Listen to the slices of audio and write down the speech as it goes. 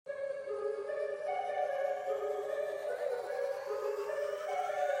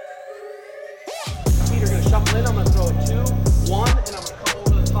pull in, I'm going to throw it 2, 1, and I'm going to come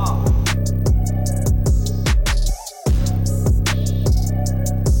over the top.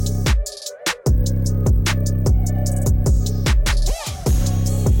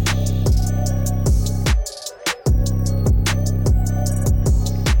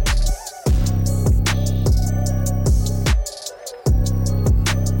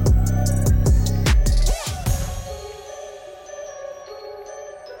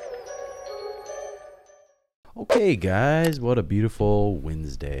 Hey guys, what a beautiful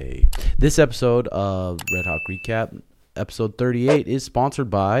Wednesday. This episode of RedHawk Recap, episode 38, is sponsored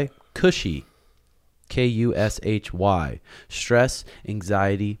by Kushy. Kushy. Stress,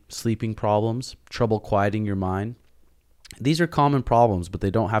 anxiety, sleeping problems, trouble quieting your mind. These are common problems, but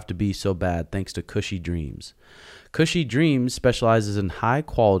they don't have to be so bad thanks to Kushy Dreams. Kushy Dreams specializes in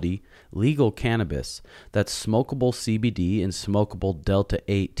high-quality, legal cannabis that's smokable CBD and smokable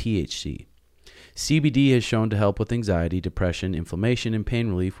Delta-8 THC. CBD has shown to help with anxiety, depression, inflammation, and pain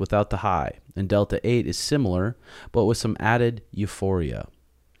relief without the high, and Delta-8 is similar, but with some added euphoria.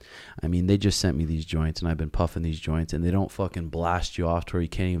 I mean, they just sent me these joints, and I've been puffing these joints, and they don't fucking blast you off to where you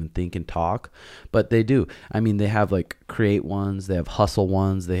can't even think and talk, but they do. I mean, they have like Create ones, they have Hustle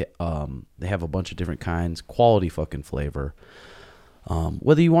ones, they have a bunch of different kinds, quality fucking flavor.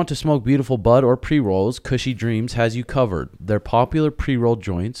 Whether you want to smoke beautiful bud or pre-rolls, Kushy Dreams has you covered. Their popular pre-roll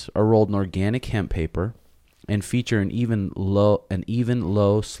joints are rolled in organic hemp paper and feature an even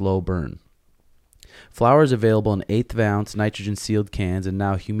low, slow burn. Flower is available in 1/8 ounce nitrogen-sealed cans and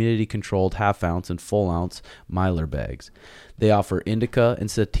now humidity-controlled half-ounce and full-ounce Mylar bags. They offer indica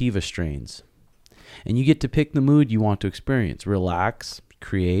and sativa strains. And you get to pick the mood you want to experience. Relax,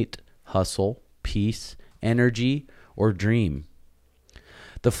 create, hustle, peace, energy, or dream.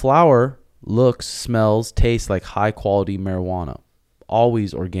 The flower looks, smells, tastes like high-quality marijuana.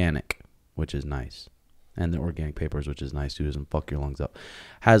 Always organic, which is nice. And the organic papers, which is nice too, doesn't fuck your lungs up.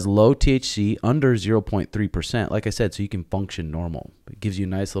 Has low THC, under 0.3%, like I said, so you can function normal. It gives you a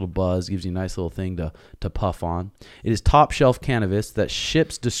nice little buzz, gives you a nice little thing to puff on. It is top-shelf cannabis that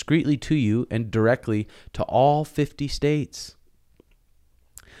ships discreetly to you and directly to all 50 states.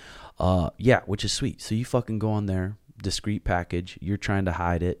 Which is sweet. So you fucking go on there. Discreet package, you're trying to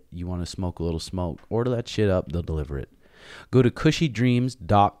hide it, you want to smoke a little smoke, order that shit up, they'll deliver it. Go to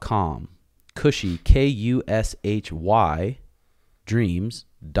kushydreams.com. Kushy, Kushy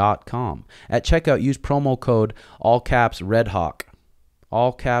dreams.com. At checkout, use promo code all caps RedHawk,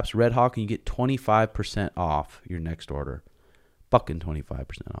 and you get 25% off your next order. Fucking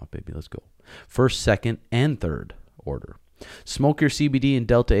 25% off, baby. Let's go. First, second, and third order. Smoke your CBD and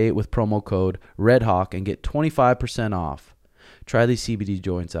Delta-8 with promo code RedHawk and get 25% off. Try these CBD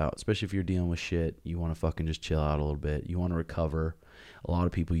joints out, especially if you're dealing with shit. You want to fucking just chill out a little bit. You want to recover. A lot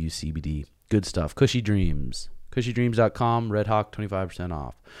of people use CBD. Good stuff. Kushy Dreams. KushyDreams.com. RedHawk, 25%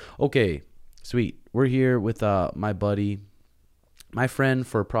 off. Okay, sweet. We're here with my buddy, my friend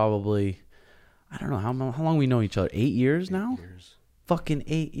for probably, I don't know, how long we know each other? 8 years now? 8 years. Fucking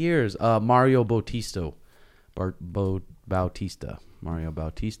 8 years. Mario Bautista. Mario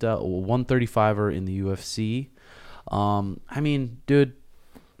Bautista, a 135er in the UFC. I mean, dude,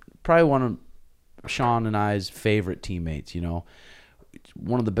 probably one of Sean and I's favorite teammates, you know.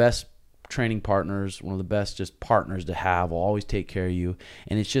 One of the best training partners, one of the best just partners to have, will always take care of you.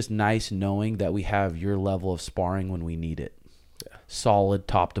 And it's just nice knowing that we have your level of sparring when we need it. Yeah. Solid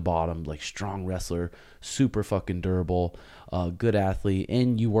top to bottom, like strong wrestler, super fucking durable, good athlete,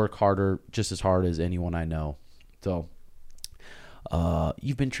 and you work harder, just as hard as anyone I know. So,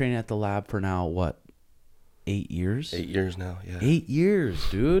 you've been training at the lab for now, what, 8 years? 8 years now, yeah. 8 years,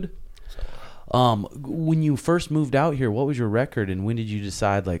 dude. When you first moved out here, what was your record, and when did you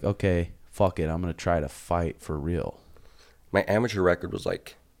decide, like, okay, fuck it, I'm going to try to fight for real? My amateur record was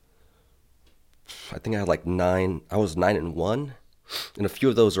like, I think I had like 9. I was 9-1, and a few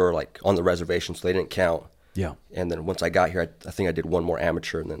of those are like on the reservation, so they didn't count. Yeah. And then once I got here, I think I did one more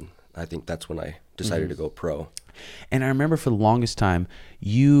amateur, and then I think that's when I decided to go pro. And I remember for the longest time,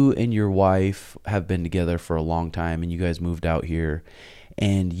 you and your wife have been together for a long time, and you guys moved out here,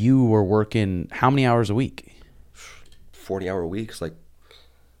 and you were working how many hours a week? 40-hour weeks, like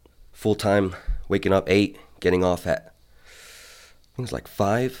full-time, waking up 8, getting off at, I think it's like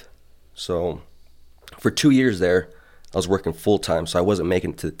 5. So for 2 years there, I was working full-time, so I wasn't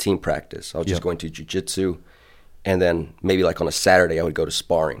making it to the team practice. I was just going to jiu-jitsu, and then maybe like on a Saturday, I would go to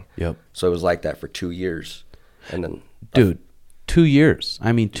sparring. Yep. So it was like that for 2 years. And then, dude, 2 years.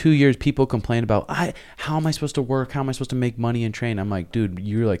 I mean, 2 years, people complain about, how am I supposed to work? How am I supposed to make money and train? I'm like, dude,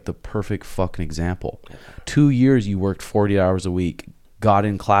 you're like the perfect fucking example. 2 years you worked 40 hours a week, got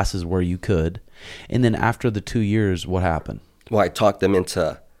in classes where you could, And then after the 2 years, what happened? Well, I talked them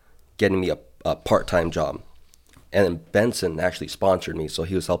into getting me a part-time job. And then Benson actually sponsored me, so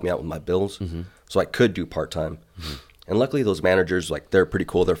he was helping me out with my bills. So I could do part-time. And luckily those managers, like, they're pretty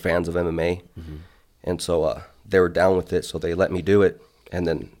cool. They're fans of MMA. And so they were down with it, so they let me do it. And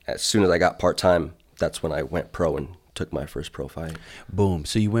then as soon as I got part-time, that's when I went pro and took my first pro fight. Boom.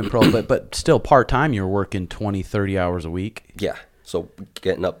 So you went pro, but still part-time, you were working 20, 30 hours a week? Yeah. So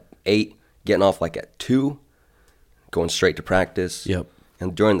getting up 8, getting off like at 2, going straight to practice. Yep.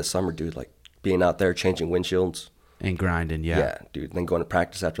 And during the summer, dude, like being out there changing windshields. And grinding, yeah. Yeah, dude. Then going to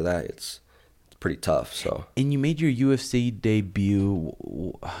practice after that, it's pretty tough. So. And you made your UFC debut,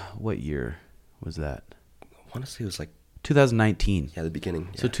 what year was that? I want to say it was like 2019. Yeah, the beginning.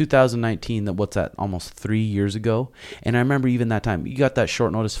 Yeah. So 2019, what's that, almost 3 years ago? And I remember even that time, you got that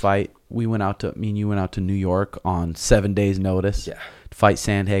short notice fight. Me and you went out to New York on 7 days notice. Yeah. To fight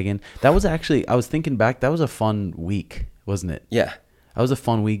Sandhagen. That was actually, I was thinking back, that was a fun week, wasn't it? Yeah. That was a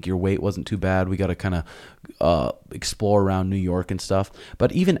fun week. Your weight wasn't too bad. We got to kind of explore around New York and stuff.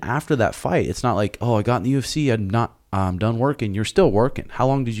 But even after that fight, it's not like, oh, I got in the UFC. I'm done working. You're still working. How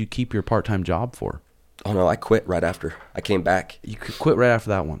long did you keep your part-time job for? Oh, no, I quit right after. I came back. You quit right after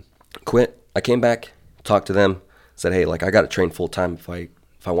that one? Quit. I came back, talked to them, said, hey, like, I got to train full-time if I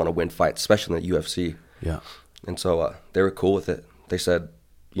want to win fights, especially in the UFC. Yeah. And so they were cool with it. They said,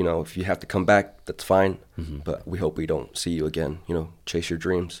 you know, if you have to come back, that's fine. But we hope we don't see you again. You know, chase your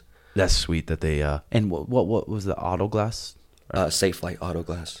dreams. That's sweet that they and what was the auto glass? Safe Flight Auto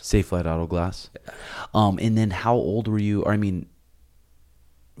Glass. Safe Flight Auto Glass. Yeah. And then how old were you? Or I mean,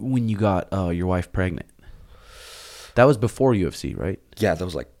 when you got your wife pregnant? That was before UFC, right? Yeah, that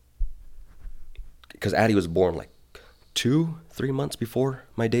was like, because Addie was born like 2-3 months before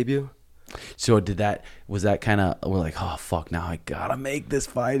my debut. So was that kind of, we're like, oh fuck, now I gotta make this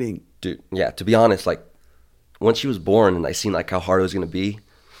fighting. Dude, yeah, to be honest, like, once she was born and I seen like how hard it was going to be,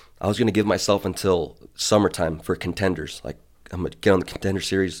 I was going to give myself until summertime for contenders. Like, I'm going to get on the contender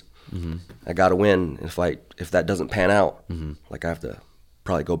series. I got to win. If that doesn't pan out, like, I have to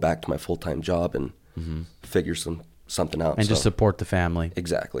probably go back to my full-time job and figure something out. And just support the family.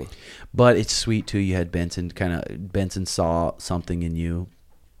 Exactly. But it's sweet too. You had Benson saw something in you.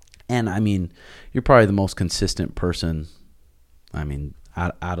 And I mean, you're probably the most consistent person, I mean,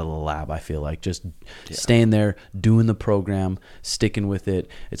 out of the lab, I feel like. Just staying there, doing the program, sticking with it.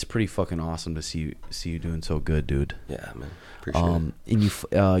 It's pretty fucking awesome to see you doing so good, dude. Yeah, man. Appreciate it.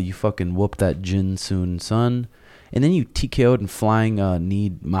 And you fucking whooped that Jin Soon Sun. And then you TKO'd and flying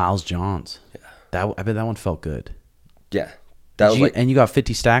kneed Miles Johns. Yeah. I bet that one felt good. Yeah. That was and you got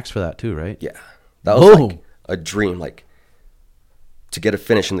 50 stacks for that too, right? Yeah. That was like a dream, like, to get a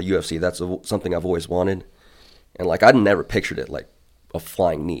finish in the UFC. That's something I've always wanted. And, like, I'd never pictured it, like, a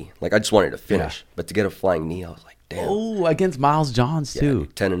flying knee. Like, I just wanted to finish. Yeah. But to get a flying knee, I was like, damn. Oh, against Miles Johns, too.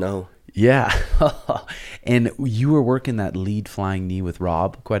 10-0. Yeah. And you were working that lead flying knee with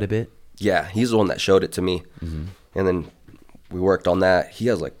Rob quite a bit? Yeah, he's the one that showed it to me. And then we worked on that.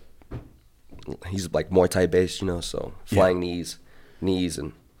 He's like Muay Thai based, you know, so flying knees,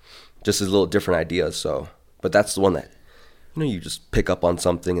 and just his little different ideas. So, but that's the one that, you know, you just pick up on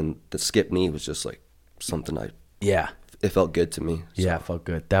something, and the skip knee was just like something it felt good to me. So. Yeah, it felt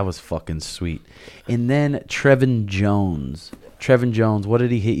good. That was fucking sweet. And then Trevin Jones, what did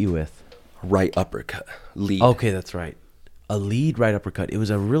he hit you with? Right uppercut, lead. Okay, that's right. A lead right uppercut. It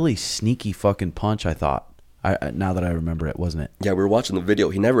was a really sneaky fucking punch, I thought. Now that I remember it, wasn't it? Yeah, we were watching the video.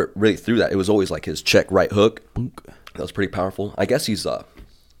 He never really threw that. It was always like his check right hook. Boink. That was pretty powerful. I guess he's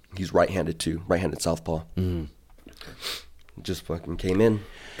right-handed too, right-handed southpaw. Just fucking came in.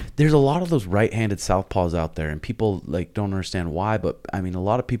 There's a lot of those right-handed southpaws out there, and people like don't understand why. But I mean, a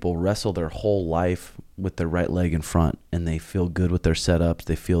lot of people wrestle their whole life with their right leg in front, and they feel good with their setups.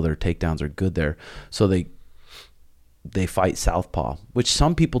 They feel their takedowns are good there, so they fight southpaw, which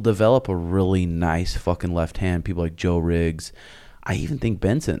some people develop a really nice fucking left hand. People like Joe Riggs. I even think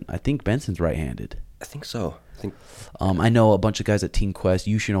Benson. I think Benson's right-handed. I think so. I know a bunch of guys at Team Quest.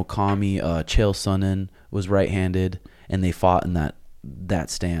 Yushin Okami, Chael Sonnen was right-handed, and they fought in that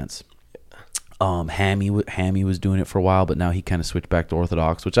stance. Hammy was doing it for a while, but now he kind of switched back to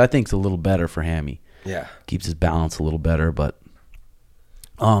orthodox, which I think is a little better for Hammy. Yeah, keeps his balance a little better. But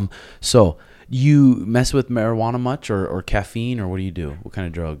so you mess with marijuana much, or caffeine, or what do you do? What kind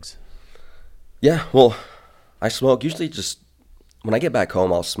of drugs? Yeah, well, I smoke. Usually just when I get back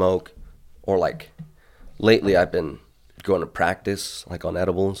home, I'll smoke, or like lately I've been going to practice like on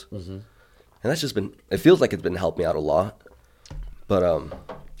edibles, and that's just been. It feels like it's been helping me out a lot. But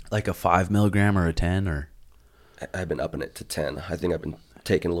like a 5 milligram or a 10, or I've been upping it to 10. I think I've been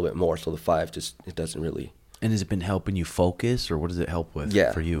taking a little bit more. So the 5 just, it doesn't really. And has it been helping you focus, or what does it help with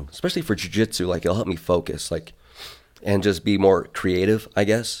for you? Especially for jiu-jitsu, like it'll help me focus, like, and just be more creative, I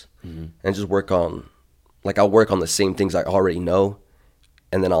guess, and just work on, like I'll work on the same things I already know,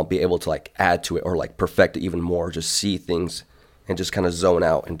 and then I'll be able to like add to it or like perfect it even more, just see things and just kind of zone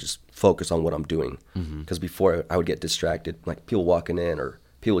out and just focus on what I'm doing. Because before I would get distracted, like people walking in or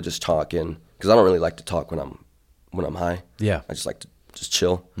people just talking, because I don't really like to talk when I'm high. Yeah. I just like to just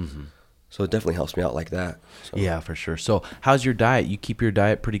chill. So it definitely helps me out like that. So. Yeah, for sure. So how's your diet? You keep your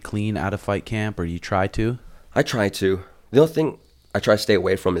diet pretty clean out of fight camp, or you try to? I try to. The only thing I try to stay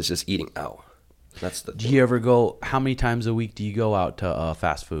away from is just eating out. That's the thing. Do you ever go, how many times a week do you go out to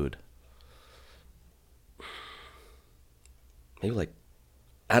fast food? Maybe like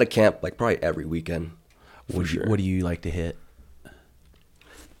out of camp, like probably every weekend. What do you like to hit?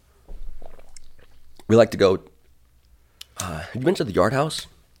 We like to go, have you been to the Yard House?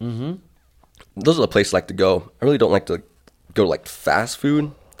 Those are the places I like to go. I really don't like to go to like fast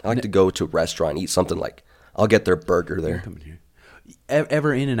food. I like to go to a restaurant, eat something like, I'll get their burger there. Come in here.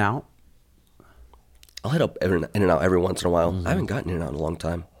 Ever In and Out? I'll hit up In and Out every once in a while. I haven't gotten In and Out in a long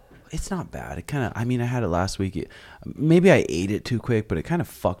time. It's not bad. It kind of, I mean, I had it last week. Maybe I ate it too quick, but it kind of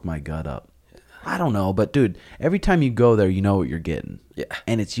fucked my gut up. I don't know, but dude, every time you go there, you know what you're getting. Yeah.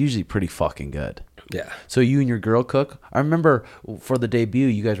 And it's usually pretty fucking good. Yeah. So you and your girl cook? I remember for the debut,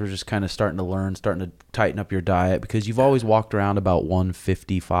 you guys were just kind of starting to learn, starting to tighten up your diet, because you've always walked around about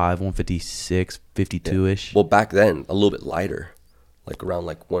 155, 156, 52-ish. Well, back then, a little bit lighter, like around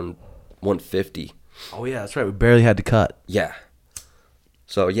like 150. Oh, yeah, that's right. We barely had to cut. Yeah.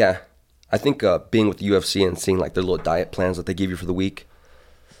 So, yeah, I think being with the UFC and seeing like their little diet plans that they give you for the week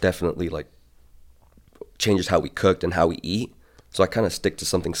definitely like changes how we cooked and how we eat. So I kind of stick to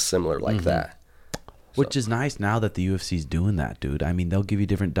something similar like that. Which is nice now that the UFC's doing that, dude. I mean, they'll give you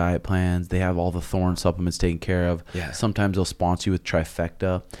different diet plans. They have all the Thorne supplements taken care of. Yeah. Sometimes they'll sponsor you with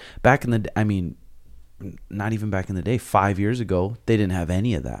Trifecta. Back in the, I mean, not even back in the day, 5 years ago, they didn't have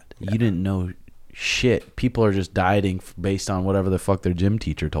any of that. Yeah. You didn't know shit. People are just dieting based on whatever the fuck their gym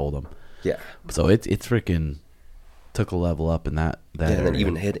teacher told them. Yeah. So it's freaking took a level up in that yeah, and then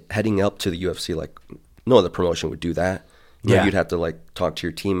even heading up to the UFC, like no other promotion would do that. Yeah. You'd have to like talk to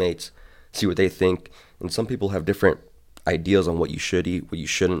your teammates, see what they think. And some people have different ideas on what you should eat, what you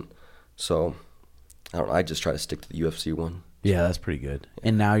shouldn't. So, I don't know. I just try to stick to the UFC one. Yeah, that's pretty good.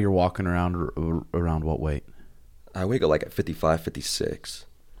 And now you're walking around what weight? I wake up like at 55, 56.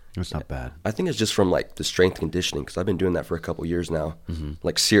 That's not bad. I think it's just from like the strength conditioning, because I've been doing that for a couple years now,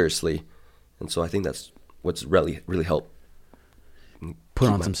 like seriously. And so I think that's what's really helped. Put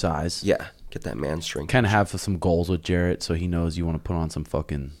on some size. Yeah, get that man strength. Kind of have some goals with Jarrett, so he knows you want to put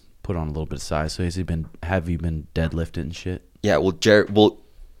on a little bit of size. So have you been deadlifting and shit? Yeah, well,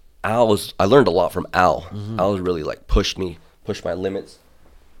 I learned a lot from Al. Al really like pushed my limits,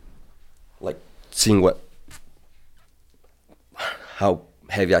 like seeing how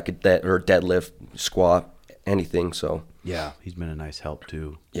heavy I could deadlift, squat, anything. So yeah, he's been a nice help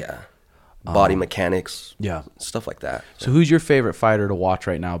too. Yeah, body mechanics. Yeah, stuff like that. So who's your favorite fighter to watch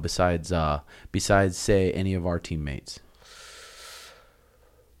right now besides say any of our teammates?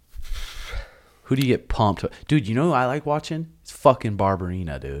 Who do you get pumped? Dude, you know who I like watching? It's fucking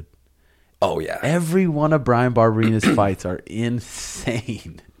Barberina, dude. Oh, yeah. Every one of Brian Barberina's fights are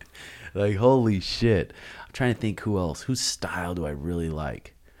insane. Like, holy shit. I'm trying to think who else. Whose style do I really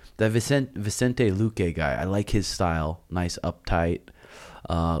like? The Vicente Luque guy. I like his style. Nice, uptight.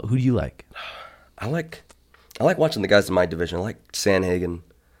 Who do you like? I like watching the guys in my division. I like Sandhagen.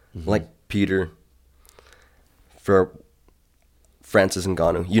 I like Peter. For Francis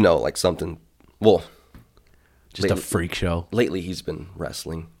Ngannou. You know, like something... Well, just lately, a freak show. Lately, he's been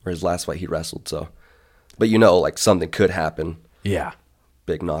wrestling, or his last fight he wrestled. So, but you know, like something could happen. Yeah,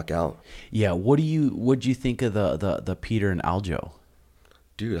 big knockout. Yeah. What'd you think of the Peter and Aljo?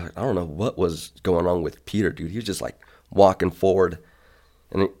 Dude, I don't know what was going on with Peter. Dude, he was just like walking forward,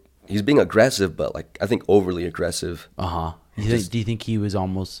 and he's being aggressive, but like I think overly aggressive. Do you think he was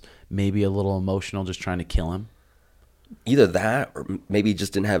almost maybe a little emotional, just trying to kill him? Either that, or maybe he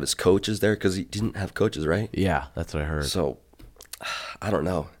just didn't have his coaches there, because he didn't have coaches, right? Yeah, that's what I heard. So, I don't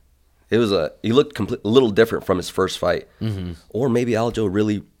know. He looked a little different from his first fight, or maybe Aljo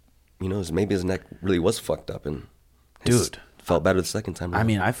really, maybe his neck really was fucked up, and felt better the second time around. I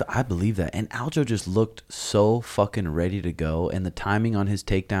mean, I believe that, and Aljo just looked so fucking ready to go, and the timing on his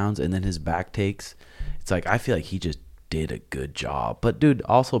takedowns and then his back takes, it's like I feel like he just did a good job. But dude,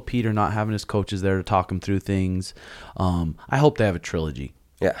 also Peter not having his coaches there to talk him through things. I hope they have a trilogy.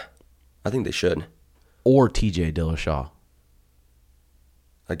 Yeah, I think they should. Or TJ Dillashaw.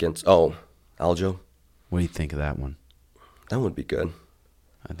 against Aljo. What do you think of that one? That would be good.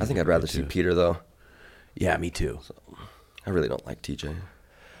 I think it'd I'd be rather good see too. Peter though. Yeah, me too. I really don't like TJ.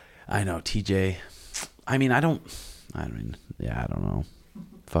 I know TJ. I mean, I don't know.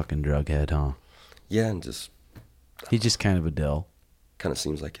 Fucking drug head, huh? Yeah, and just He's just kind of a dill. kind of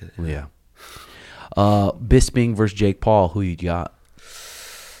seems like it. Yeah. Bisping versus Jake Paul. Who you got?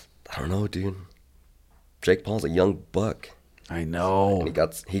 I don't know, dude. Jake Paul's a young buck. I know.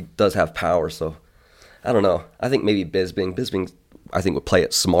 And he does have power, so I don't know. I think maybe Bisping. Bisping, I think, would play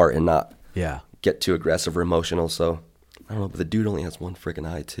it smart and not get too aggressive or emotional. So I don't know, but the dude only has one freaking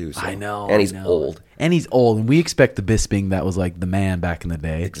eye too. So. I know. And he's old. And he's old, and we expect the Bisping that was like the man back in the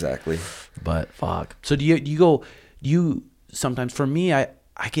day. Exactly. But fuck. So do you sometimes, for me,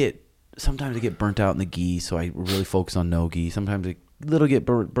 sometimes I get burnt out in the gi, so I really focus on no gi. Sometimes I get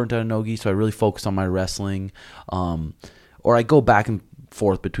burnt out in no gi, so I really focus on my wrestling. Or I go back and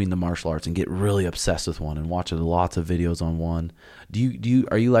forth between the martial arts and get really obsessed with one and watch lots of videos on one.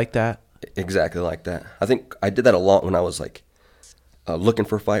 Are you like that? Exactly like that. I think I did that a lot when I was like looking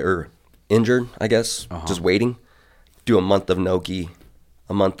for a fight or injured, I guess, just waiting. Do a month of no gi,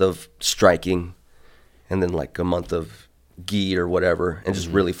 a month of striking, and then like a month of gi or whatever, and just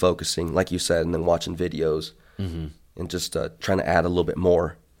really focusing, like you said, and then watching videos and just trying to add a little bit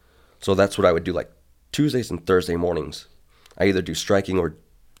more. So that's what I would do like Tuesdays and Thursday mornings. I either do striking or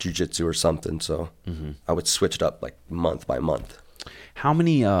jiu-jitsu or something, so I would switch it up like month by month. How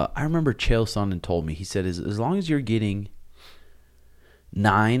many, I remember Chael Sonnen told me, he said, as long as you're getting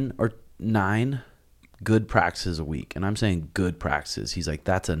nine good practices a week, and I'm saying good practices, he's like,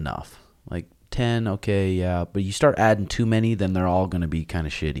 that's enough. Like 10, okay, yeah, but you start adding too many, then they're all going to be kind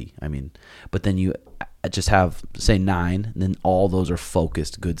of shitty. I mean, but then you just have, say, 9, and then all those are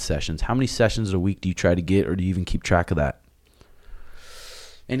focused good sessions. How many sessions a week do you try to get, or do you even keep track of that?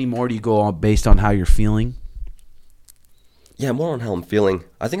 Any more do you go on based on how you're feeling? Yeah, more on how I'm feeling.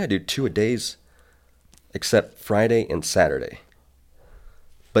 I think I do 2 a days, except Friday and Saturday.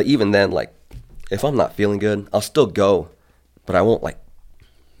 But even then, like, if I'm not feeling good, I'll still go, but I won't, like,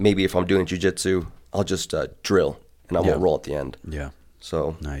 maybe if I'm doing jiu-jitsu, I'll just drill, and I won't roll at the end. Yeah.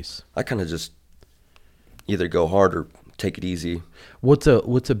 So Nice. I kind of just either go hard or take it easy. What's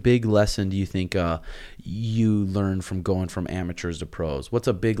a big lesson do you think you learned from going from amateurs to pros? What's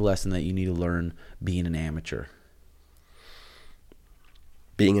a big lesson that you need to learn being an amateur?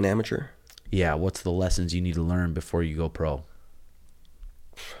 Being an amateur? Yeah, what's the lessons you need to learn before you go pro?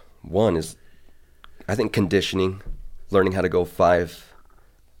 One is, I think, conditioning, learning how to go 5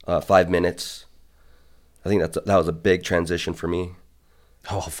 minutes. I think that was a big transition for me.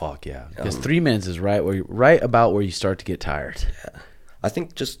 Oh fuck yeah! Because 3 minutes is right about where you start to get tired. Yeah, I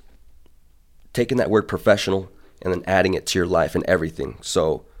think just taking that word professional and then adding it to your life and everything.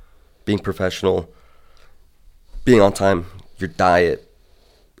 So, being professional, being on time, your diet,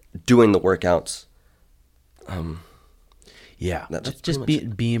 doing the workouts. Yeah, that's just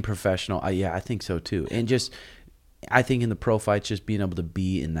being professional. I think so too. And just, I think in the pro fights, just being able to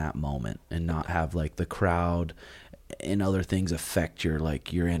be in that moment and not have like the crowd and other things affect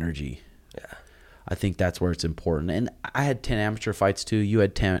your energy. Yeah, I think that's where it's important. And I had 10 amateur fights too. You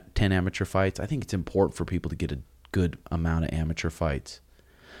had 10 amateur fights. I think it's important for people to get a good amount of amateur fights.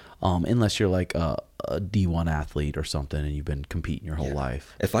 Unless you're like a D1 athlete or something and you've been competing your whole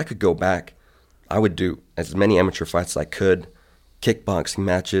life. If I could go back, I would do as many amateur fights as I could, kickboxing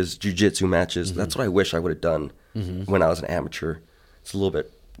matches, jiu-jitsu matches. That's what I wish I would have done when I was an amateur. It's a little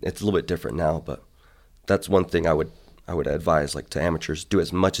bit different now, but that's one thing I would advise, like, to amateurs: do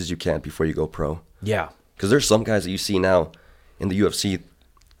as much as you can before you go pro. Yeah, because there's some guys that you see now in the UFC,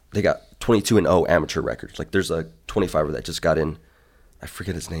 they got 22-0 amateur records. Like, there's a 25er that just got in. I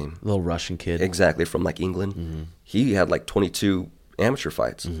forget his name. Little Russian kid. Exactly, from like England. He had like 22 amateur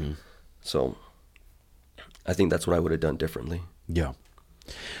fights. So I think that's what I would have done differently. Yeah.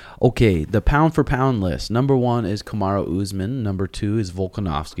 Okay, the pound for pound list. Number 1 is Kamaru Usman. Number 2 is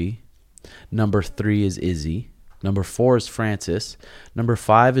Volkanovski. Number 3 is Izzy. Number 4 is Francis. Number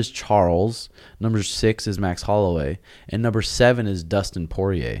 5 is Charles. Number 6 is Max Holloway. And number 7 is Dustin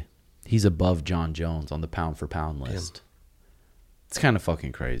Poirier. He's above John Jones on the pound for pound list. Damn. It's kind of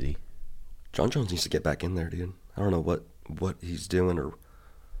fucking crazy. John Jones needs to get back in there, dude. I don't know what he's doing or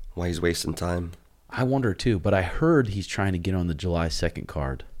why he's wasting time. I wonder too, but I heard he's trying to get on the July 2nd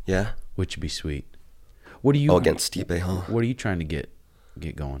card. Yeah? Which would be sweet. What do you... against Stipe, huh? What are you trying to get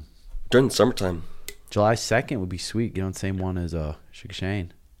going? During the summertime. July 2nd would be sweet. Get on the same one as Sugar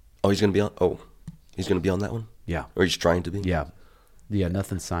Shane. Oh, he's going to be on that one? Yeah. Or he's trying to be? Yeah. Yeah,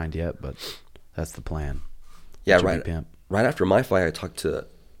 nothing's signed yet, but that's the plan. Yeah, right. Right after my fight, I talked to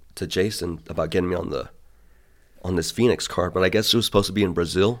to Jason about getting me on this Phoenix card, but I guess it was supposed to be in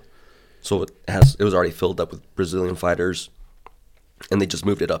Brazil, so it was already filled up with Brazilian fighters, and they just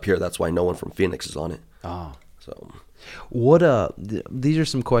moved it up here. That's why no one from Phoenix is on it. Oh. So, what these are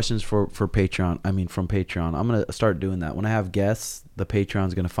some questions for Patreon. I mean, from Patreon. I'm gonna start doing that when I have guests. The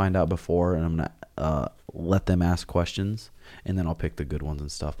Patreon's gonna find out before, and I'm gonna let them ask questions, and then I'll pick the good ones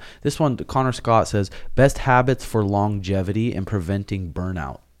and stuff. This one, Connor Scott says, best habits for longevity and preventing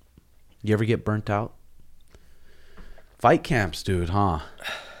burnout. You ever get burnt out? Fight camps, dude, huh?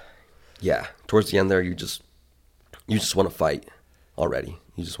 yeah, towards the end there, you just want to fight already.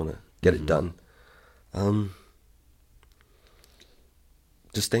 You just want to get it done.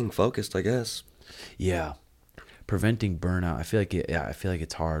 Just staying focused, I guess. Yeah. Preventing burnout. I feel like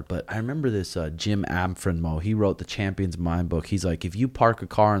it's hard. But I remember this Jim Amfrenmo. He wrote the Champion's Mind book. He's like, if you park a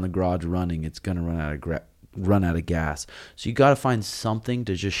car in the garage running, it's gonna run out of gas. So you got to find something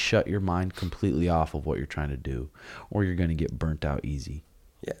to just shut your mind completely off of what you're trying to do, or you're gonna get burnt out easy.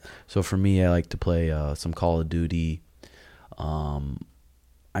 Yeah. So for me, I like to play some Call of Duty.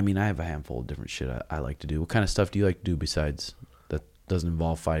 I mean, I have a handful of different shit I like to do. What kind of stuff do you like to do besides that doesn't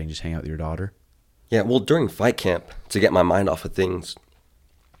involve fighting? Just hang out with your daughter? Yeah, well, during fight camp, to get my mind off of things,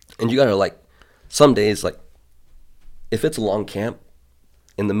 and you gotta, like, some days, like, if it's a long camp,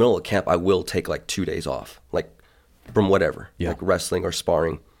 in the middle of camp, I will take, like, 2 days off, like, from whatever, like wrestling or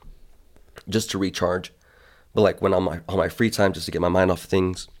sparring, just to recharge. But, like, when I'm on my free time, just to get my mind off of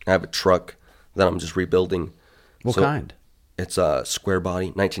things, I have a truck that I'm just rebuilding. What kind? It's a square body,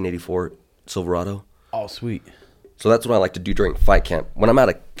 1984 Silverado. Oh, sweet. So that's what I like to do during fight camp. When I'm at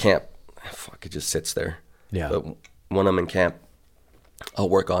a camp, it just sits there. Yeah. But when I'm in camp, I'll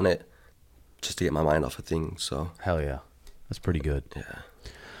work on it just to get my mind off of things. So Hell yeah. That's pretty good. yeah.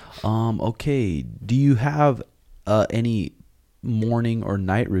 Okay. Do you have any morning or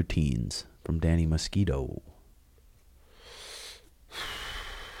night routines? From Danny Mosquito.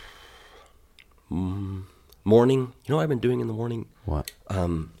 Morning. You know what I've been doing in the morning? What?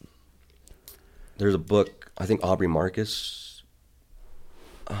 There's a book, I think Aubrey Marcus.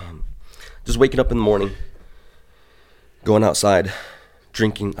 Just waking up in the morning, going outside,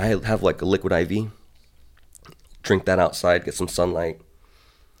 drinking. I have like a liquid IV. Drink that outside, get some sunlight.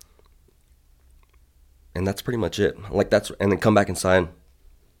 And that's pretty much it. And then come back inside,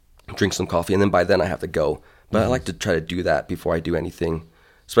 drink some coffee, and then by then I have to go. But I like to try to do that before I do anything,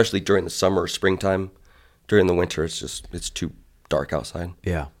 especially during the summer or springtime. During the winter, it's too dark outside.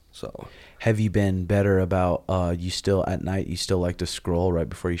 Yeah. So, have you been better about you still at night? You still like to scroll right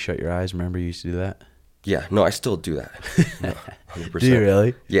before you shut your eyes? Remember you used to do that? Yeah. No, I still do that. No, 100%. Do you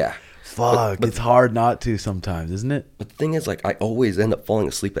really? Yeah. Fuck, but it's hard not to sometimes, isn't it? But the thing is, like, I always end up falling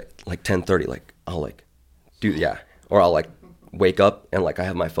asleep at like 10:30. Like, I'll or I'll like wake up and like I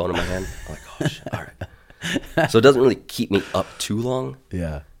have my phone in my hand. I'm like, oh shit, all right. So it doesn't really keep me up too long.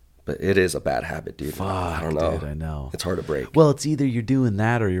 Yeah. But it is a bad habit, dude. Fuck, I don't know. dude, I know. It's hard to break. Well, it's either you're doing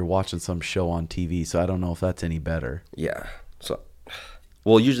that or you're watching some show on TV, so I don't know if that's any better. Yeah. So,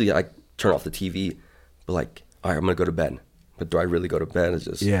 well, usually I turn off the TV, but like, all right, I'm going to go to bed. But do I really go to bed? It's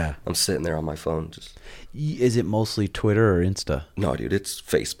just, I'm sitting there on my phone. Just. Is it mostly Twitter or Insta? No, dude, it's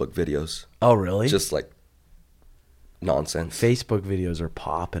Facebook videos. Oh, really? Just like nonsense. Facebook videos are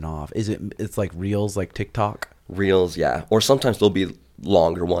popping off. It's like Reels, like TikTok? Reels, yeah. Or sometimes they'll be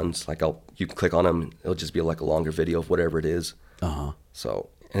longer ones. Like you can click on them, and it'll just be like a longer video of whatever it is. Uh-huh. So,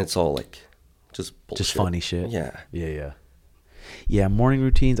 and it's all like just bullshit. Just funny shit. Yeah. Yeah, morning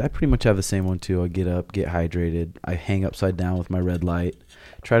routines. I pretty much have the same one too. I get up, get hydrated. I hang upside down with my red light.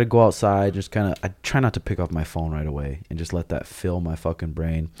 Try to go outside. I try not to pick up my phone right away and just let that fill my fucking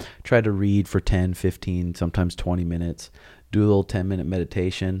brain. Try to read for 10, 15, sometimes 20 minutes. Do a little 10-minute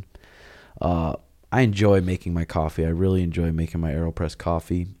meditation. I enjoy making my coffee. I really enjoy making my AeroPress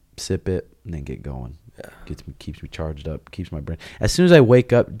coffee. Sip it and then get going. Yeah. Keeps me charged up, keeps my brain. As soon as I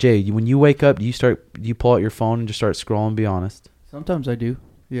wake up, Jay, when you wake up, do you pull out your phone and just start scrolling, be honest? Sometimes I do.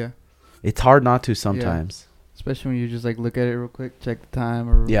 Yeah. It's hard not to sometimes. Yeah. Especially when you just like look at it real quick, check the time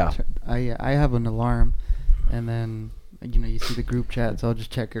or I have an alarm and then you see the group chat, so I'll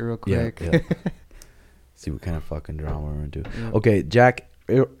just check it real quick. Yeah. See what kind of fucking drama we're into. Yeah. Okay, Jack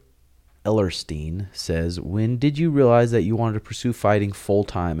Ellerstein says, when did you realize that you wanted to pursue fighting full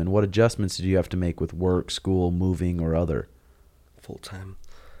time, and what adjustments did you have to make with work, school, moving, or other? Full time.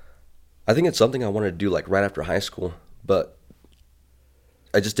 I think it's something I wanted to do like right after high school, but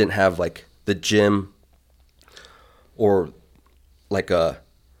I just didn't have like the gym or like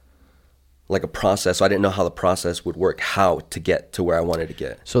like a process. So I didn't know how the process would work, how to get to where I wanted to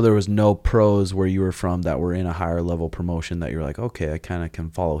get. So there was no pros where you were from that were in a higher level promotion that you're like, okay, I kind of can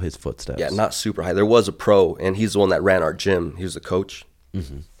follow his footsteps. Yeah, not super high. There was a pro, and he's the one that ran our gym. He was the coach,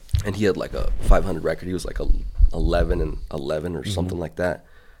 and he had like a 500 record. He was like 11 and 11 or something like that.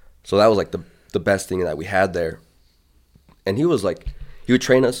 So that was like the best thing that we had there. And he was like, he would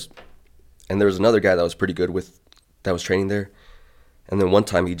train us, and there was another guy that was pretty good that was training there. And then one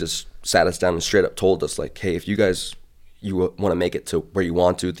time he just sat us down and straight up told us, like, hey, if you want to make it to where you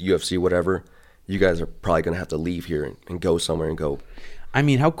want to, the UFC, whatever, you guys are probably going to have to leave here and go somewhere and go. I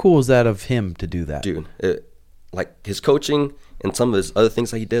mean, how cool is that of him to do that? Dude, like his coaching and some of his other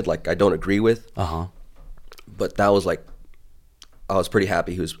things that he did, like I don't agree with. But that was like, I was pretty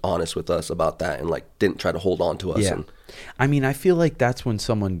happy he was honest with us about that and like didn't try to hold on to us. Yeah. I mean, I feel like that's when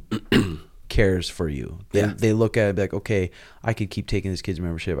someone cares for you. They look at it like, okay, I could keep taking this kid's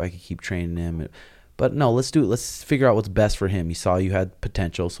membership. I could keep training him. But no, let's do it. Let's figure out what's best for him. He saw you had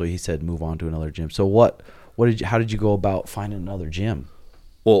potential, so he said move on to another gym. So how did you go about finding another gym?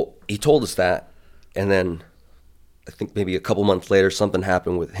 Well, he told us that, and then I think maybe a couple months later something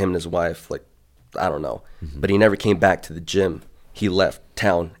happened with him and his wife. Like, I don't know. But he never came back to the gym. He left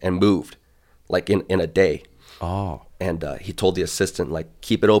town and moved like in a day. Oh. And he told the assistant, like,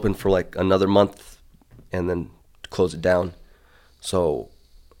 keep it open for like another month and then close it down. So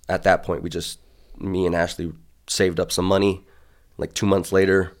at that point, me and Ashley saved up some money. Like 2 months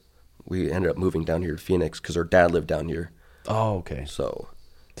later, we ended up moving down here to Phoenix because our dad lived down here. Oh, okay. So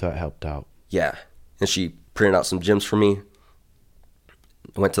it helped out. Yeah. And she printed out some gyms for me.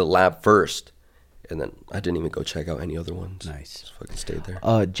 I went to the lab first. And then I didn't even go check out any other ones. Nice. Just fucking stayed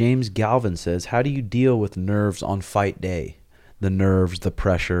there. James Galvin says, how do you deal with nerves on fight day? The nerves, the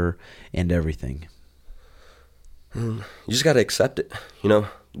pressure, and everything. You just got to accept it. You know,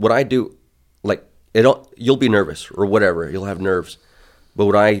 what I do, like, you'll be nervous or whatever. You'll have nerves. But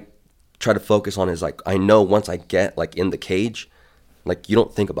what I try to focus on is, like, I know once I get, like, in the cage, like, you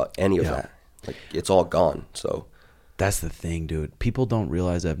don't think about any of that. Like, it's all gone. So that's the thing, dude. People don't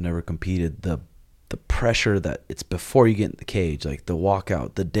realize I've never competed. The pressure that it's before you get in the cage, like the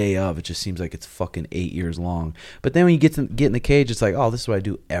walkout, the day of, it just seems like it's fucking 8 years long. But then when you get in the cage, it's like, oh, this is what I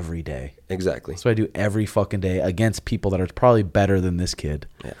do every day. Exactly. That's what I do every fucking day against people that are probably better than this kid.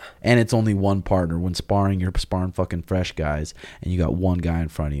 Yeah. And it's only one partner. When sparring, you're sparring fucking fresh guys, and you got one guy in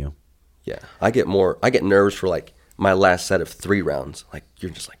front of you. Yeah. I get nervous for like my last set of 3 rounds. Like,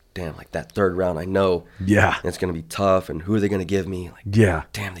 you're just like, damn, like that third round, I know. Yeah. It's going to be tough, and who are they going to give me? Like, yeah.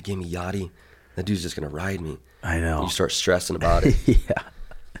 Damn, they gave me Yachty. That dude's just going to ride me. I know. And you start stressing about it. Yeah.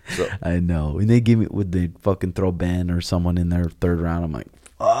 So, I know. When would they fucking throw Ben or someone in their third round, I'm like,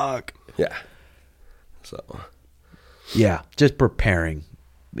 fuck. Yeah. So. Yeah, just preparing.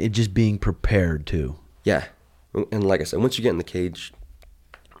 Just being prepared too. Yeah. And like I said, once you get in the cage,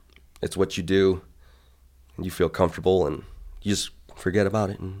 it's what you do, and you feel comfortable, and you just forget about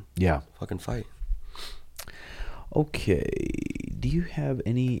it and fucking fight. Okay. Do you have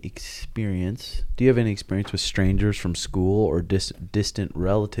any experience with strangers from school or distant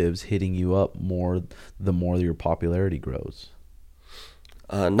relatives hitting you up the more your popularity grows?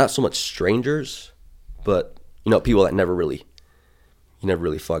 Not so much strangers, but people that you never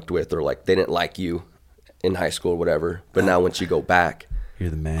really fucked with, or like they didn't like you in high school or whatever. But now once you go back,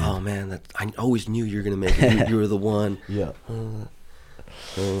 you're the man. Oh man, I always knew you were gonna make it. You were the one. Yeah.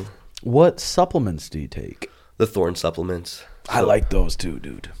 What supplements do you take? The Thorn supplements. I like those too,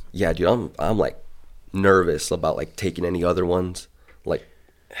 dude. Yeah, dude. I'm like nervous about like taking any other ones. Like,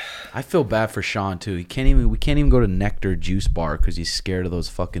 I feel bad for Sean too. We can't even go to Nectar Juice Bar because he's scared of those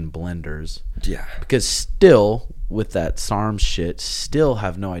fucking blenders. Yeah. Because still with that SARMs shit, still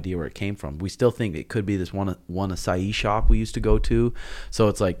have no idea where it came from. We still think it could be this one acai shop we used to go to. So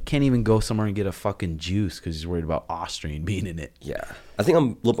it's like, can't even go somewhere and get a fucking juice because he's worried about Austrian being in it. Yeah. I think I'm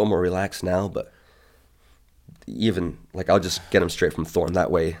a little bit more relaxed now, but even like I'll just get them straight from Thorn.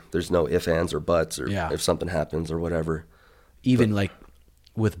 That way there's no ifs, ands, or buts, or if something happens or whatever. Even like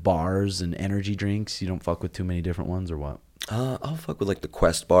with bars and energy drinks, you don't fuck with too many different ones or what? I'll fuck with like the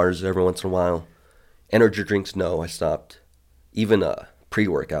Quest bars every once in a while. Energy drinks, no, I stopped. Even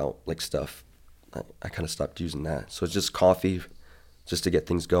pre-workout like stuff, I kind of stopped using that. So it's just coffee, just to get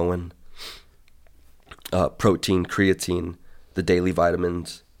things going. Protein, creatine, the daily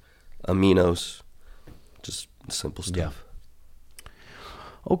vitamins, aminos, just simple stuff. Yeah.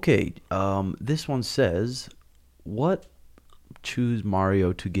 Okay, this one says, what choose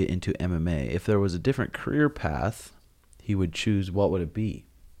Mario to get into MMA? If there was a different career path he would choose, what would it be?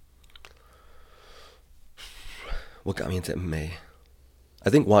 What got me into MMA? I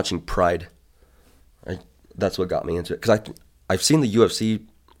think watching Pride That's what got me into it. Because I've seen the UFC,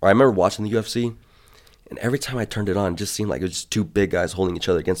 or I remember watching the UFC, and every time I turned it on, it just seemed like it was just two big guys holding each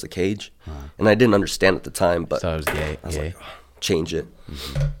other against the cage. And I didn't understand at the time, but So it was gay. I was like, oh, change it.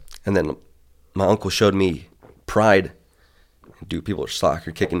 And then my uncle showed me Pride. Dude, people are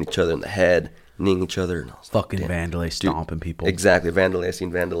soccer kicking each other in the head, kneeing each other. And I was Fucking like, Vandelay stomping people. Exactly, Vandelay. I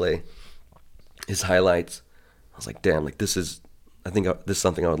seen Vandelay. His highlights. I was like, damn, like this is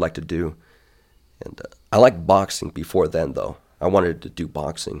something I would like to do. And I liked boxing before then, though. I wanted to do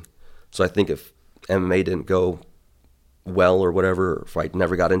boxing. So I think if MMA didn't go well or whatever, or if I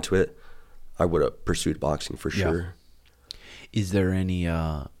never got into it, I would have pursued boxing for sure. Is there any,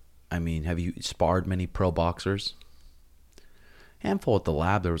 have you sparred many pro boxers? Handful at the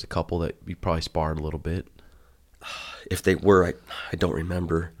lab, there was a couple that you probably sparred a little bit. If they were, I don't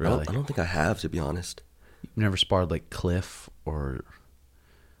remember. Really? I don't think I have, to be honest. You've never sparred like Cliff or...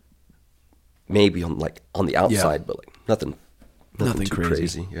 Maybe on the outside, but like nothing too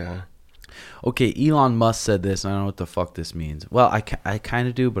crazy. Yeah. Okay, Elon Musk said this, and I don't know what the fuck this means. Well, I kind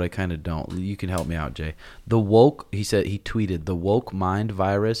of do, but I kind of don't. You can help me out, Jay. He tweeted, the woke mind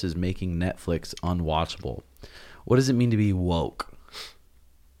virus is making Netflix unwatchable. What does it mean to be woke?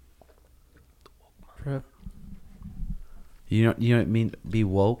 You know what it mean, be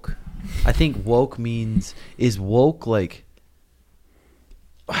woke? I think woke is woke like...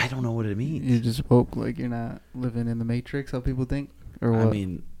 I don't know what it means. You just woke like you're not living in the Matrix, how people think? Or what? I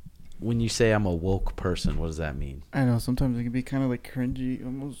mean, when you say I'm a woke person, what does that mean? I know, sometimes it can be kind of like cringy,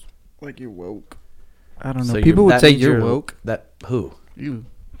 almost like you're woke. I don't know. So people would say you're woke. Who? You.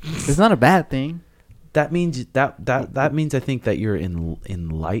 It's not a bad thing. That means that means I think that you're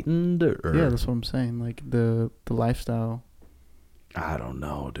enlightened or... Yeah, that's what I'm saying. Like the lifestyle. I don't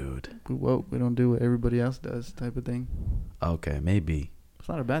know, dude. We woke. We don't do what everybody else does type of thing. Okay, maybe. It's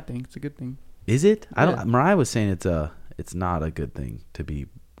not a bad thing. It's a good thing. Is it? Yeah. Mariah was saying it's not a good thing to be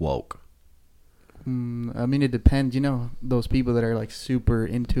woke. I mean, it depends. You know, those people that are like super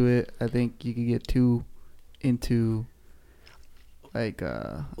into it. I think you can get too into, like,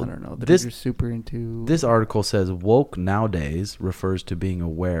 I don't know. You're super into. This article says woke nowadays refers to being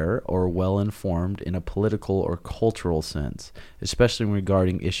aware or well informed in a political or cultural sense, especially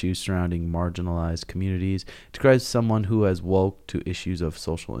regarding issues surrounding marginalized communities. It describes someone who has woke to issues of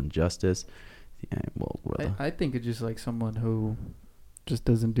social injustice. Yeah, woke, brother. I think it's just like someone who just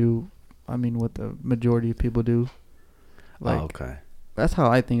doesn't do, what the majority of people do. Like, okay. That's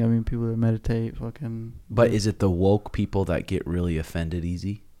how I think. I mean, people that meditate, fucking. But is it the woke people that get really offended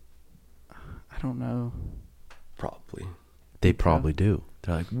easy? I don't know. Probably. They probably do.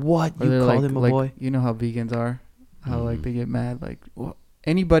 They're like, "What? Or You call him a like, boy?" You know how vegans are? How like they get mad? Like, well,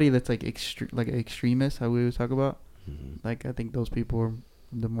 anybody that's like extremist, how we always talk about. Like, I think those people are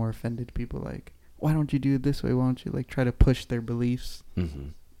the more offended people. Like, why don't you do it this way? Why don't you like try to push their beliefs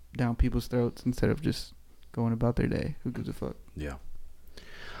down people's throats instead of just going about their day? Who gives a fuck? Yeah.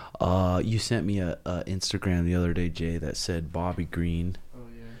 You sent me a Instagram the other day, Jay, that said Bobby Green. Oh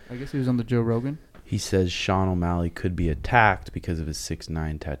yeah. I guess he was on the Joe Rogan. He says Sean O'Malley could be attacked because of his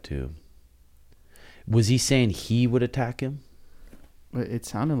 6'9" tattoo. Was he saying he would attack him? It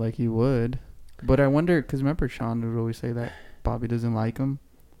sounded like he would, but I wonder because remember Sean would always say that Bobby doesn't like him.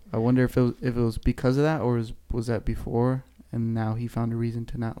 I wonder if it was because of that or was that before and now he found a reason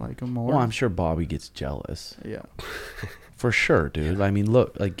to not like him more. Well, I'm sure Bobby gets jealous. Yeah. For sure, dude. I mean,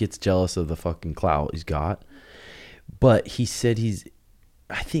 look, like gets jealous of the fucking clout he's got. But he said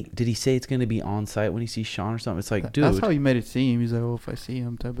did he say it's going to be on site when he sees Sean or something? It's like, dude. That's how he made it seem. He's like, if I see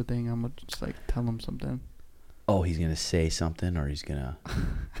him type of thing, I'm going to just like tell him something. Oh, he's going to say something or he's going to.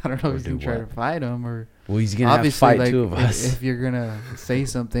 I don't know if he's going to try to fight him or. Well, he's going to have to fight like, two of us. If you're going to say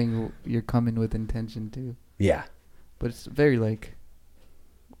something, you're coming with intention too. Yeah. But it's very like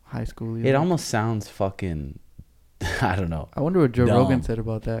high school. It almost sounds fucking. I don't know. I wonder what Joe Rogan said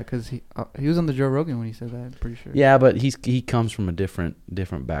about that because he was on the Joe Rogan when he said that. I'm pretty sure. Yeah, but he comes from a different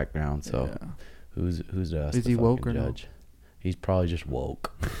background. So yeah. who's us? Is he woke or judge? No? He's probably just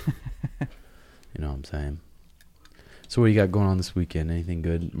woke. You know what I'm saying? So what do you got going on this weekend? Anything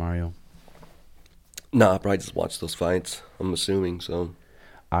good, Mario? Nah, I probably just watch those fights. I'm assuming so.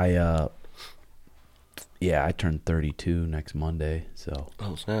 I turned 32 next Monday. So.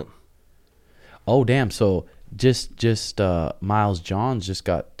 Oh snap! Oh damn! So. Just Miles Johns just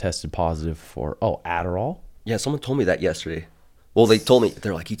got tested positive for Adderall. Yeah, someone told me that yesterday. Well, they told me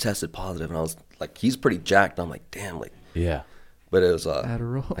they're like he tested positive, and I was like, he's pretty jacked. I'm like, damn, like yeah. But it was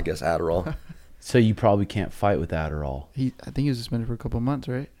Adderall. I guess Adderall. So you probably can't fight with Adderall. I think he was suspended for a couple of months,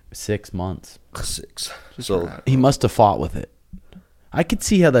 right? 6 months. 6. Just so he must have fought with it. I could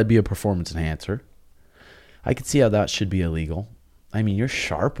see how that'd be a performance enhancer. I could see how that should be illegal. I mean, you're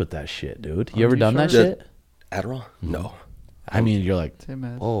sharp with that shit, dude. You ever you done that sharp? shit? Adderall? No. I mean, you're like, Same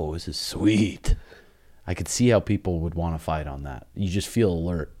as. oh, this is sweet. I could see how people would want to fight on that. You just feel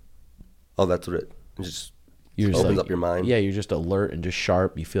alert. Oh, that's what it just You're just opens like- up your mind. Yeah, you're just alert and just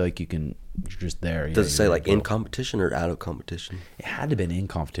sharp. You feel like you're just there. Does it say you're like ready in to go. competition or out of competition? It had to have been in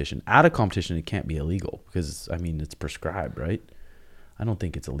competition. Out of competition, it can't be illegal because, I mean, it's prescribed, right? I don't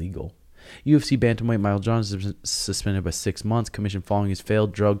think it's illegal. UFC bantamweight Miles Johnson is suspended by 6 months, commission following his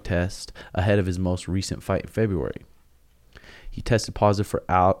failed drug test ahead of his most recent fight in February. He tested positive for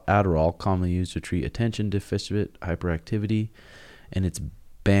Adderall, commonly used to treat attention deficit hyperactivity, and it's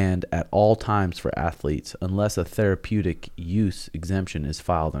banned at all times for athletes unless a therapeutic use exemption is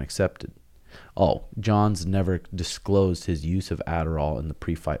filed and accepted. Oh, Johns never disclosed his use of Adderall in the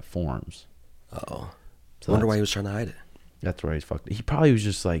pre-fight forms. Oh. So I wonder that's- why he was trying to hide it. That's where he's fucked. He probably was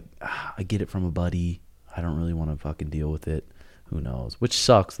just like, I get it from a buddy. I don't really want to fucking deal with it. Who knows? Which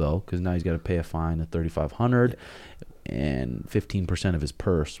sucks though, because now he's got to pay a fine of $3,500 and 15% of his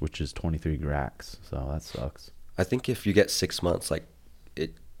purse, which is 23 racks. So that sucks. I think if you get 6 months, like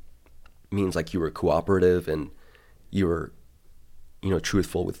it means like you were cooperative and you were,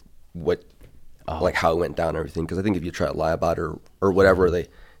 truthful with what, like how it went down and everything. Because I think if you try to lie about it or whatever,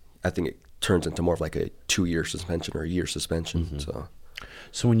 I think it turns into more of like a 2-year suspension or a year suspension.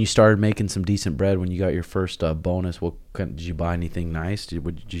 So when you started making some decent bread, when you got your first bonus, did you buy anything nice? Did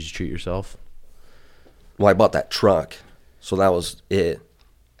you treat yourself? Well, I bought that truck, so that was it.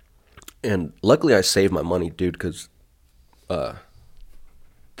 And luckily, I saved my money, dude, because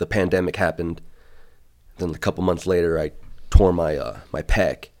the pandemic happened. Then a couple months later, I tore my my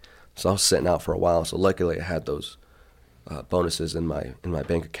pec, so I was sitting out for a while. So luckily, I had those bonuses in my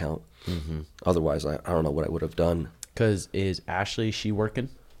bank account. Otherwise, I don't know what I would have done. Because is Ashley, she working?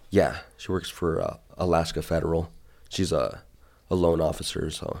 Yeah, she works for Alaska Federal. She's a loan officer,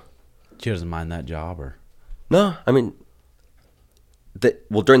 so. She doesn't mind that job, or? No, I mean,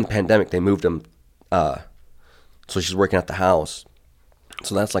 during the pandemic, they moved them, so she's working at the house.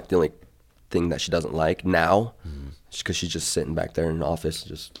 So that's like the only thing that she doesn't like now, because she's just sitting back there in an office,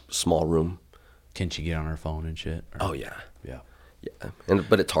 just a small room. Can she get on her phone and shit? Or? Oh, yeah. Yeah. Yeah,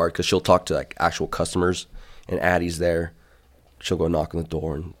 but it's hard because she'll talk to like actual customers, and Addie's there. She'll go knock on the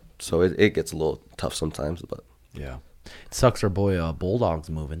door, and so it gets a little tough sometimes. But Yeah. It sucks our boy Bulldog's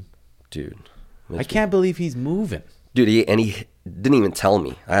moving. dude, I can't believe he's moving. Dude, he didn't even tell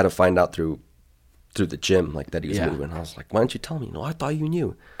me. I had to find out through the gym like that he was Yeah. moving. I was like, why didn't you tell me? No, I thought you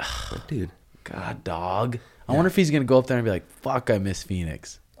knew. Like, dude. God, dog. I wonder if he's going to go up there and be like, fuck, I miss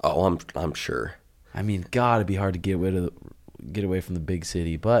Phoenix. Oh, I'm sure. I mean, God, it'd be hard to get away from the big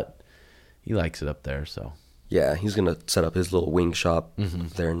city, but he likes it up there, so. Yeah, he's gonna set up his little wing shop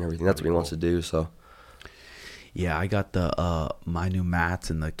there and everything. That's what he wants to do. So Yeah, I got the my new mats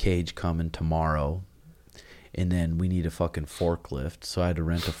in the cage coming tomorrow, and then we need a fucking forklift, so I had to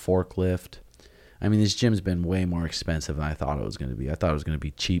rent a forklift. I mean, this gym's been way more expensive than I thought it was going to be. I thought it was going to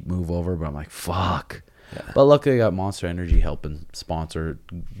be cheap move over, but I'm like, fuck. Yeah. But luckily I got Monster Energy helping sponsor,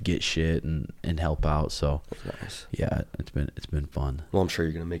 get shit and help out, so that's nice. yeah, it's been fun. Well, I'm sure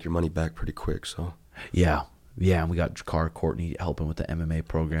you're gonna make your money back pretty quick. So Yeah, and we got Car Courtney helping with the MMA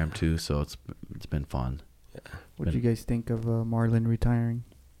program too, so it's been fun. What do you guys think of Marlon retiring?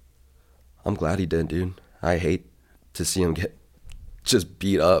 I'm glad he did, dude. I hate to see him get just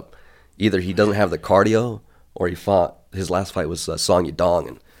beat up. Either he doesn't have the cardio, or he fought. His last fight was Song Yadong,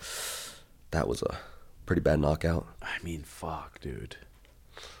 and that was a pretty bad knockout. I mean, fuck, dude.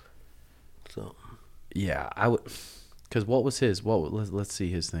 So Yeah, I would, because what was his? Let's see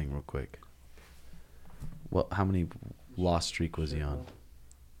his thing real quick. How many loss streak was he on?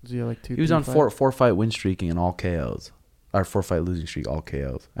 Was he like 2? He was on four fight win streak and all KOs, or 4 fight losing streak, all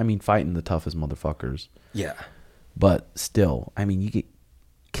KOs. I mean, fighting the toughest motherfuckers, yeah, but still, I mean, you get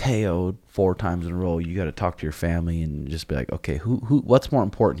KO'd 4 times in a row. You got to talk to your family and just be like, okay, what's more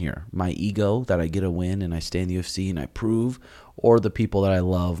important here? My ego that I get a win and I stay in the UFC and I prove, or the people that I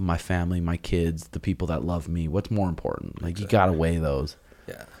love, my family, my kids, the people that love me? What's more important? Like, you got to weigh those.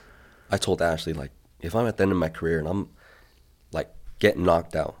 yeah. I told Ashley, like, if I'm at the end of my career and I'm like getting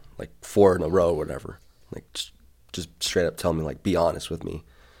knocked out, like 4 in a row or whatever, like just straight up tell me, like, be honest with me.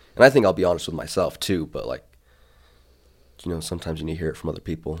 And I think I'll be honest with myself too, but like, sometimes you need to hear it from other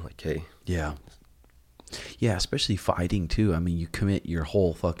people, like, hey. Yeah, especially fighting too. I mean, you commit your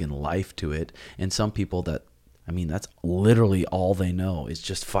whole fucking life to it, and some people that's literally all they know is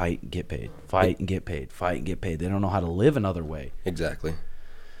just fight and get paid, fight and get paid, fight and get paid. They don't know how to live another way. Exactly.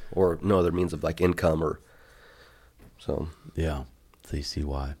 Or no other means of like income or so. Yeah, so you see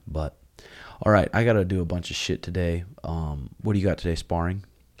why. But All right, I got to do a bunch of shit today. What do you got today, sparring?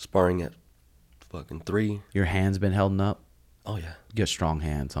 Sparring at fucking 3. Your hands been holding up? Oh, yeah. You got strong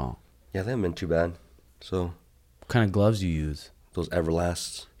hands, huh? Yeah, they haven't been too bad. So, What kind of gloves do you use? those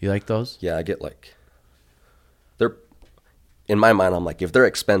Everlasts. You like those? Yeah, I get like... They're... In my mind, I'm like, if they're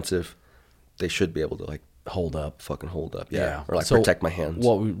expensive, they should be able to, like, Hold up. fucking hold up. Yeah. Or, like, So protect my hands.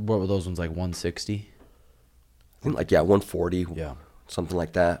 What were those ones, like 160? I think, like, yeah, 140. Yeah. Something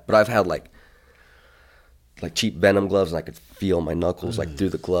like that. But I've had, like cheap Venom gloves, and I could feel my knuckles, like, through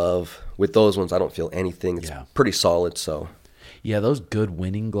the glove. With those ones, I don't feel anything. It's pretty solid, so... Yeah, those good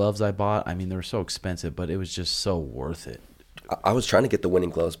winning gloves I bought, I mean, they were so expensive, but it was just so worth it. I was trying to get the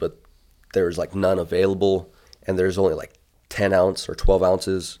winning gloves, but there's, like, none available, and there's only, like, 10 ounce or 12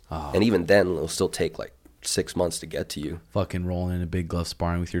 ounces. Oh. And even then, it'll still take, like, 6 months to get to you. Fucking rolling in a big glove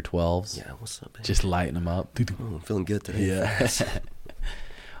sparring with your 12s. Yeah, what's up, baby? Just lighting them up. Oh, I'm feeling good today. Yeah.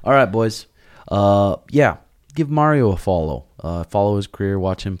 All right, boys. Yeah, give Mario a follow. Follow his career,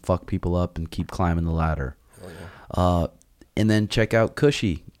 watch him fuck people up, and keep climbing the ladder. Oh, yeah. And then check out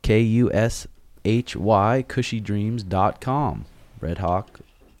Cushy, KUSHY, cushydreams.com. RedHawk,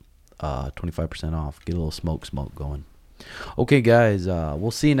 25% off. Get a little smoke going. Okay, guys,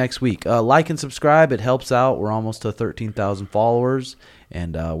 we'll see you next week. Like and subscribe. It helps out. We're almost to 13,000 followers,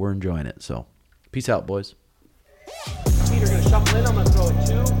 and we're enjoying it. So, peace out, boys. Feet are going to shuffle in. I'm going to throw a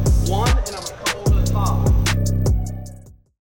 2, 1, and I'm going to come over the top.